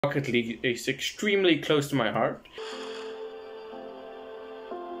Rocket League is extremely close to my heart.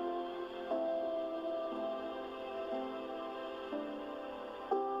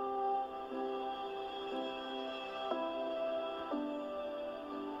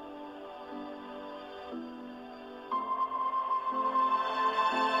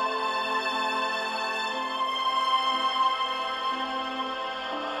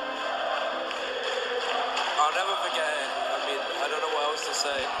 I'll never forget it. I mean, I don't know what else to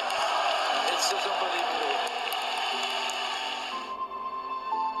say. It's just unbelievable.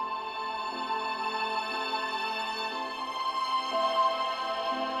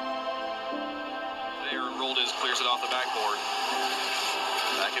 There, rolled his, clears it off the backboard.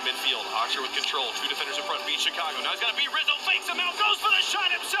 Back in midfield, Oxer with control. Two defenders in front, beat Chicago. Now he's got to beat Rizzo, fakes him out, goes for the shot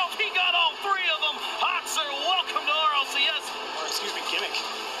himself. He got all three of them. Oxer, welcome to RLCS. Or excuse me, Gimmick.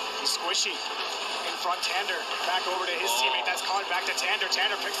 He's squishy. In front, Tander. Back over to his teammate. That's caught back to Tander.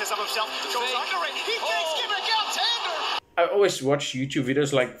 Tander picks this up himself. Goes under it. He takes Gimmick out. Tander. I always watch YouTube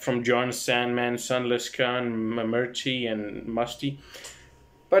videos like from Jonsandman, Sunless Khan, Murti, and Musty.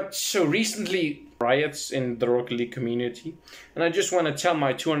 But so recently, riots in the Rocket League community, and I just want to tell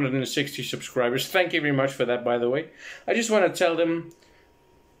my 260 subscribers, thank you very much for that, by the way. I just want to tell them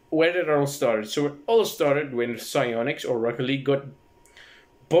where it all started. So it all started when Psyonix or Rocket League got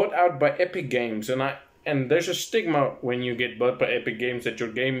bought out by Epic Games, and there's a stigma when you get bought by Epic Games that your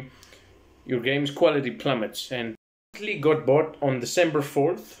game's quality plummets. And Rocket League got bought on December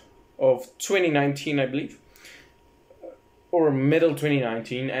 4th of 2019, I believe, or middle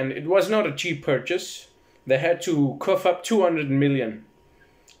 2019, and it was not a cheap purchase. They had to cough up 200 million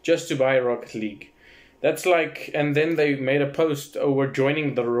just to buy Rocket League. That's like, and then they made a post over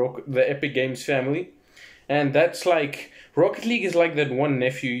joining the Epic Games family, and that's like, Rocket League is like that one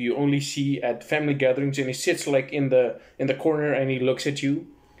nephew you only see at family gatherings, and he sits like in the corner and he looks at you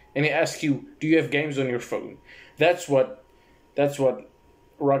and he asks you, do you have games on your phone? That's what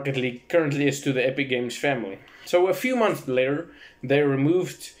Rocket League currently is to the Epic Games family. So a few months later, they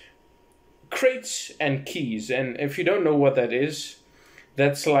removed crates and keys, and if you don't know what that is,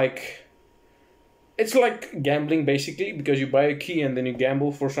 it's like gambling basically, because you buy a key and then you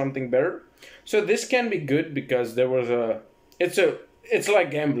gamble for something better. So this can be good because it's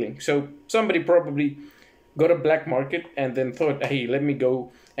like gambling. So somebody probably got a black market and then thought, hey, let me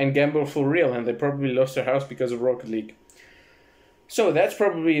go and gamble for real, and they probably lost their house because of Rocket League. So that's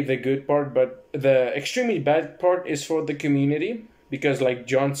probably the good part, but the extremely bad part is for the community, because like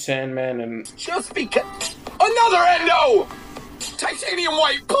Jonsandman and... Just because... Another endo! Titanium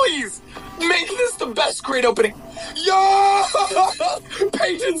white, please! Make this the best crate opening. Yo!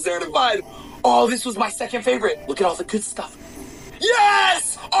 Patron certified! Oh, this was my second favorite. Look at all the good stuff.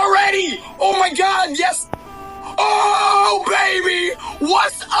 Yes! Already! Oh my god, yes! Oh, baby!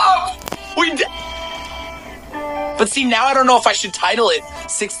 What's up? We did... But see, now I don't know if I should title it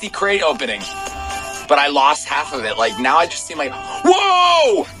 60 crate opening. But I lost half of it. Like, now I just seem like,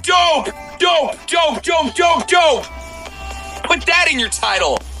 whoa! Dope! Dope! Dope! Dope! Dope! Dope! Put that in your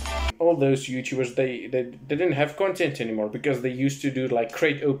title! All those YouTubers, they didn't have content anymore because they used to do like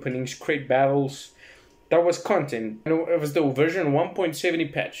crate openings, crate battles. That was content. It was the version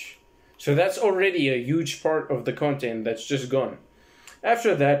 1.70 patch. So that's already a huge part of the content that's just gone.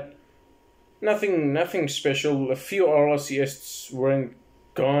 After that, nothing special. A few RLCS weren't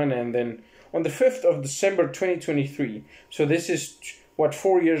gone, and then on the 5th of December 2023, so this is what,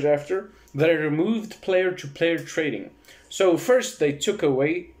 4 years after, they removed player-to-player trading. So first they took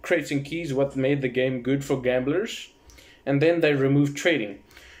away crates and keys, what made the game good for gamblers, and then they removed trading.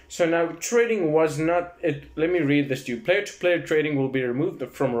 So now trading was not it. Let me read this to you. Player-to-player trading will be removed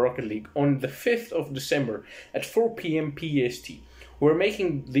from Rocket League on the 5th of December at 4 p.m. PST. We're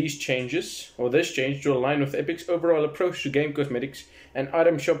making these changes, or this change, to align with Epic's overall approach to game cosmetics and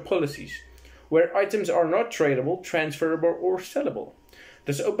item shop policies, where items are not tradable, transferable, or sellable.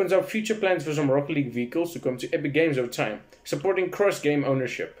 This opens up future plans for some Rocket League vehicles to come to Epic Games over time, supporting cross-game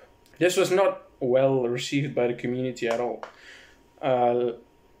ownership. This was not well received by the community at all.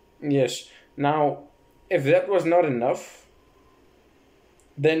 Yes. Now, if that was not enough,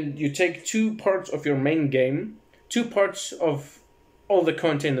 then you take 2 parts of your main game, 2 parts of all the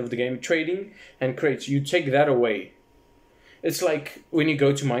content of the game, trading and crates, you take that away. It's like when you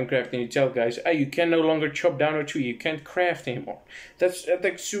go to Minecraft and you tell guys, hey, you can no longer chop down a tree, you can't craft anymore. That's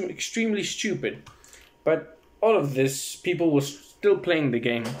extremely stupid. But all of this, people were still playing the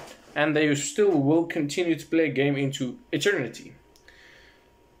game, and they still will continue to play a game into eternity.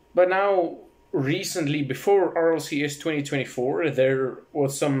 But now, recently, before RLCS 2024, there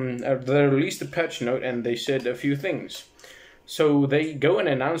was they released a patch note and they said a few things. So they go and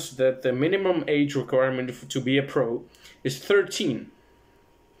announce that the minimum age requirement to be a pro is 13.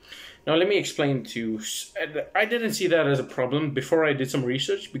 Now let me explain to you. I didn't see that as a problem before I did some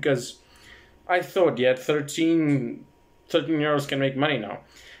research, because I thought, yeah, 13-year-olds can make money now.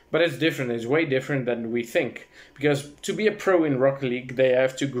 But it's different. It's way different than we think. Because to be a pro in Rocket League, they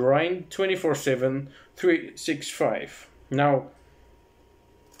have to grind 24/7, 365. Now,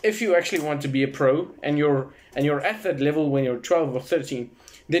 if you actually want to be a pro and you're at that level when you're 12 or 13,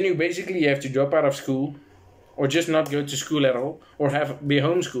 then you basically have to drop out of school, or just not go to school at all, or be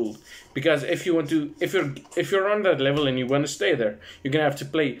homeschooled. Because if you're on that level and you want to stay there, you're gonna have to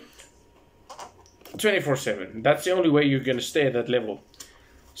play 24/7. That's the only way you're gonna stay at that level.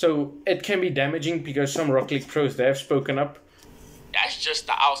 So it can be damaging, because some Rocket League pros, they have spoken up. That's just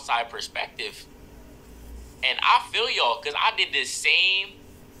the outside perspective. And I feel y'all, because I did this same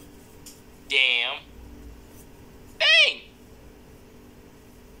damn thing.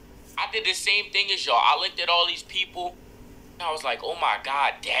 I did the same thing as y'all. I looked at all these people, and I was like, oh my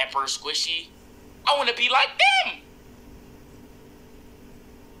God, dapper, squishy. I want to be like them.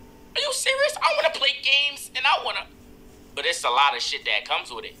 Are you serious? I want to play games, and I want to... But it's a lot of shit that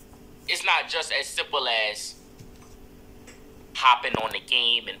comes with it. It's not just as simple as hopping on the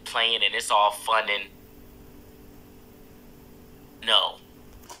game and playing and it's all fun and... No.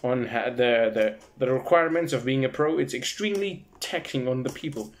 On the requirements of being a pro, it's extremely taxing on the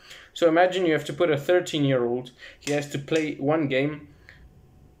people. So imagine you have to put a 13-year-old, he has to play one game,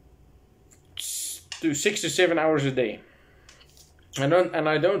 do 6 to 7 hours a day. I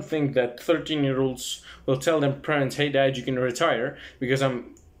don't think that 13-year-olds will tell their parents, hey dad, you can retire because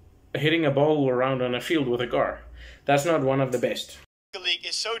I'm hitting a ball around on a field with a car. That's not one of the best. Rocket League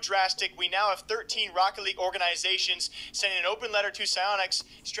is so drastic, we now have 13 Rocket League organizations sending an open letter to Psyonix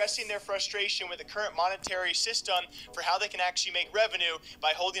stressing their frustration with the current monetary system for how they can actually make revenue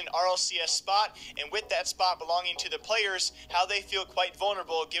by holding an RLCS spot, and with that spot belonging to the players, how they feel quite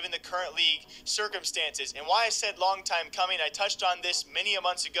vulnerable given the current league circumstances. And why I said long time coming, I touched on this many a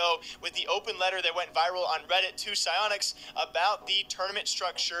months ago with the open letter that went viral on Reddit to Psyonix about the tournament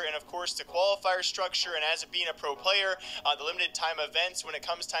structure and of course the qualifier structure, and as it being a pro player, the limited time event when it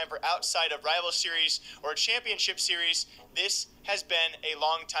comes time for outside of rival series or championship series. This has been a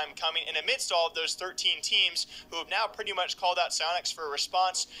long time coming, and amidst all of those 13 teams who have now pretty much called out Psyonix for a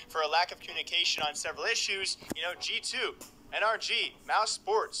response for a lack of communication on several issues, you know, G2, NRG, Mouse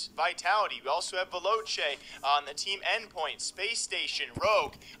Sports, Vitality. We also have Veloce on the team Endpoint, Space Station,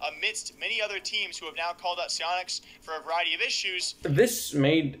 Rogue, amidst many other teams who have now called out Psyonix for a variety of issues. This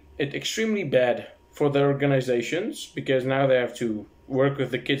made it extremely bad for the organizations, because now they have to work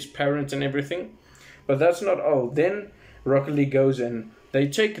with the kids' parents and everything. But that's not all. Then Rocket League goes and they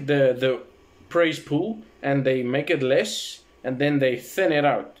take the praise pool and they make it less, and then they thin it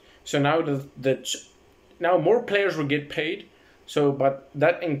out. So now now more players will get paid. So, but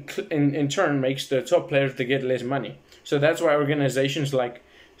that in turn makes the top players to get less money. So that's why organizations like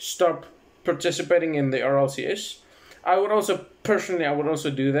stop participating in the RLCS. I would also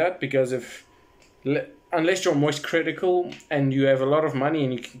do that, because unless you're Moist critical and you have a lot of money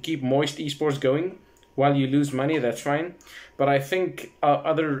and you can keep Moist esports going while you lose money, that's fine. But I think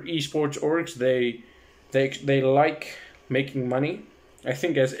other esports orgs, they like making money. I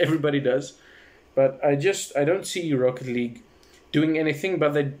think as everybody does. But I don't see Rocket League doing anything,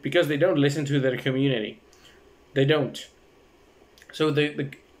 but because they don't listen to their community. They don't. So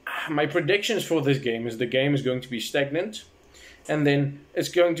my predictions for this game is the game is going to be stagnant, and then it's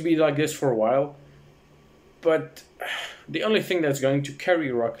going to be like this for a while. But the only thing that's going to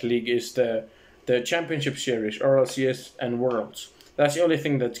carry Rocket League is the Championship Series, RLCS and Worlds. That's the only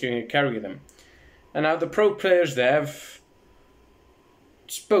thing that's going to carry them. And now the pro players, they have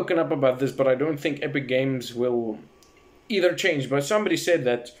spoken up about this, but I don't think Epic Games will either change. But somebody said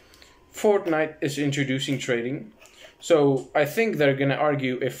that Fortnite is introducing trading. So I think they're going to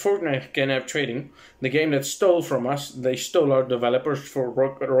argue, if Fortnite can have trading, the game that stole from us, they stole our developers for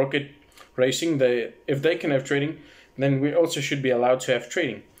Rocket Racing, if they can have trading, then we also should be allowed to have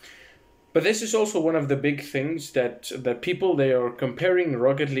trading. But this is also one of the big things that people, they are comparing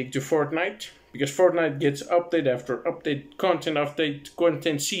Rocket League to Fortnite, because Fortnite gets update after update,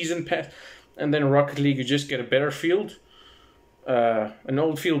 content season pass, and then Rocket League, you just get a better field, an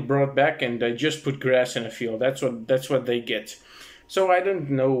old field brought back, and they just put grass in a field. That's what they get. So I don't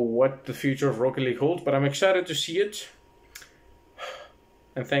know what the future of Rocket League holds, but I'm excited to see it.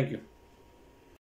 And thank you.